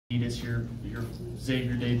Gytis, your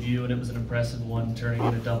Xavier debut, and it was an impressive one, turning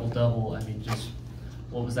in a double-double. I mean, just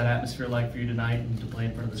what was that atmosphere like for you tonight and to play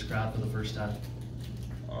in front of this crowd for the first time?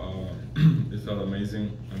 It felt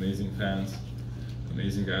amazing, amazing fans,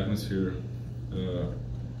 amazing atmosphere. I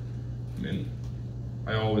mean,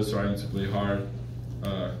 I always trying to play hard.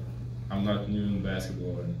 I'm not new in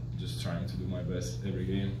basketball and just trying to do my best every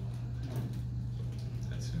game.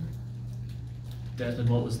 That's it. Desmond,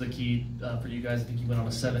 what was the key for you guys? I think you went on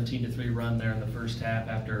a 17-3 run there in the first half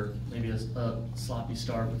after maybe a sloppy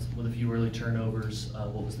start with a few early turnovers.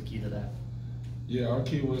 What was the key to that? Yeah, our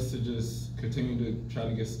key was to just continue to try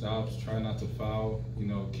to get stops, try not to foul,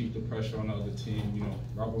 keep the pressure on the other team.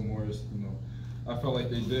 Robert Morris, I felt like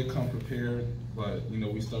they did come prepared, but,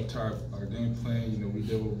 we stuck to our game plan. We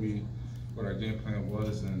did what our game plan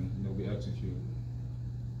was, and, we executed.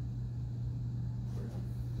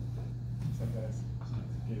 What's up, guys?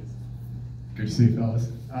 Good to see you,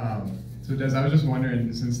 fellas. So Des, I was just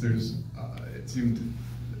wondering, since there's, it seemed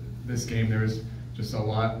this game there was just a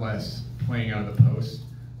lot less playing out of the post.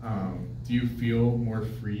 Do you feel more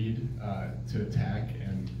freed to attack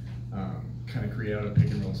and kind of create out of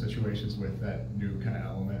pick and roll situations with that new kind of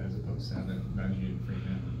element as opposed to having Benji and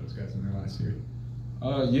Freeman and those guys in their last year?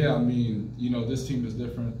 Yeah, I mean, this team is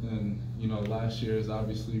different than, last year's.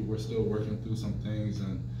 Obviously, we're still working through some things,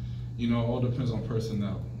 and, all depends on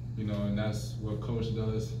personnel, and that's what Coach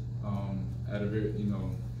does at a very,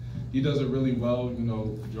 he does it really well,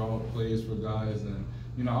 draw plays for guys, and,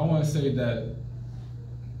 I want to say that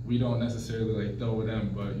we don't necessarily throw it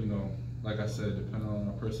in, but, like I said, depending on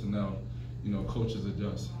our personnel, coaches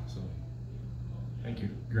adjust, so. Thank you.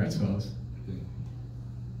 Congrats, fellas. Yeah.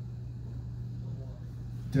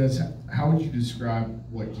 Des, how would you describe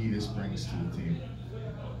what Gytis brings to the team?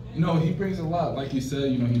 He brings a lot. Like you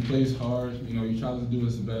said, he plays hard. He tries to do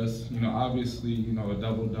his best. Obviously, a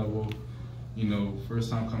double-double. First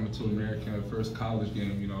time coming to America, first college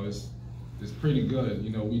game. It's pretty good.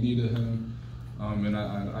 We needed him, and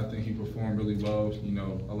I think he performed really well.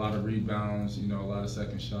 A lot of rebounds. A lot of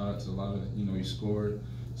second shots. A lot of he scored.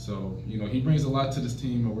 So he brings a lot to this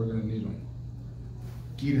team, and we're gonna need him.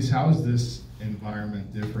 Gytis, how is this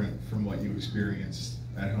environment different from what you experienced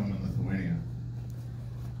at home in Lithuania?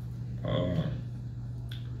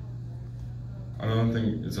 I don't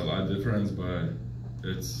think it's a lot of difference, but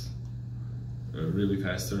it's a really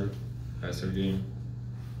faster game.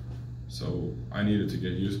 So I needed to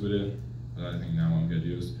get used with it, but I think now I'll get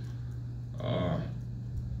used.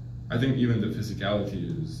 I think even the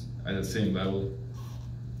physicality is at the same level.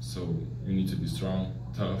 So you need to be strong,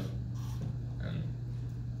 tough, and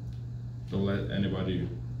don't let anybody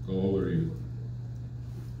go over you.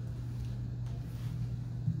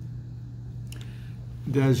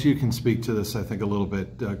 Des, you can speak to this, I think, a little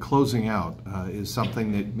bit. Closing out is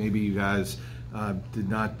something that maybe you guys did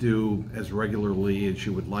not do as regularly as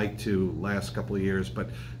you would like to last couple of years, but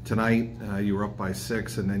tonight you were up by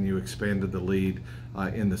 6 and then you expanded the lead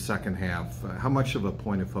in the second half. How much of a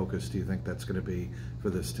point of focus do you think that's going to be for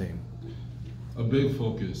this team? A big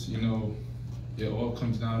focus. It all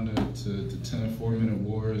comes down to 10 4-minute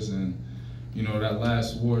wars, and that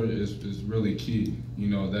last war is really key.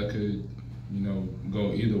 That could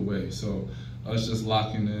go either way. So us just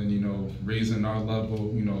locking in, raising our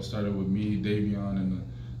level, started with me, Davion, and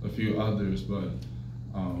a few others, but,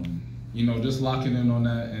 just locking in on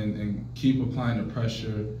that and keep applying the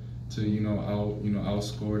pressure to,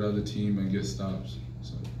 outscore the other team and get stops.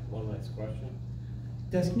 So. One last question.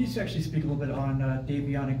 Des, can you actually speak a little bit on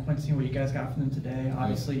Davion and Quincy, what you guys got from them today?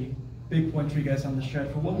 Obviously, big points for you guys on the stretch,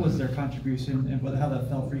 but what was their contribution and how that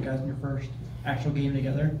felt for you guys in your first actual game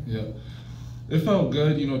together? Yeah. It felt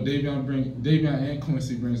good. Davion and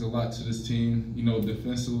Quincy brings a lot to this team.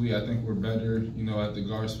 Defensively, I think we're better, at the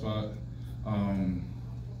guard spot. When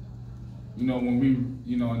we,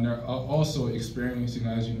 and they're also experienced,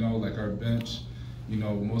 as like our bench,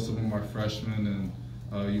 most of them are freshmen and,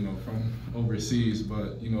 from overseas,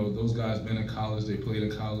 but, those guys been in college, they played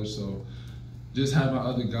in college, so just having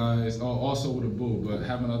other guys, also with a bull, but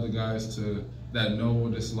having other guys that know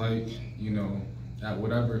what it's like, at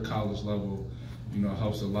whatever college level,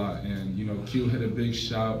 helps a lot. And, Q hit a big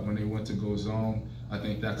shot when they went to go zone. I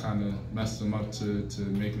think that kind of messed them up to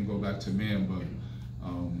make him go back to man. But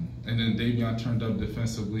and then Davion turned up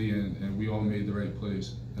defensively, and we all made the right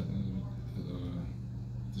plays at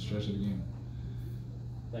the stretch of the game.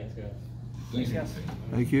 Thanks, guys. Thank you.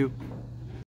 Thank you.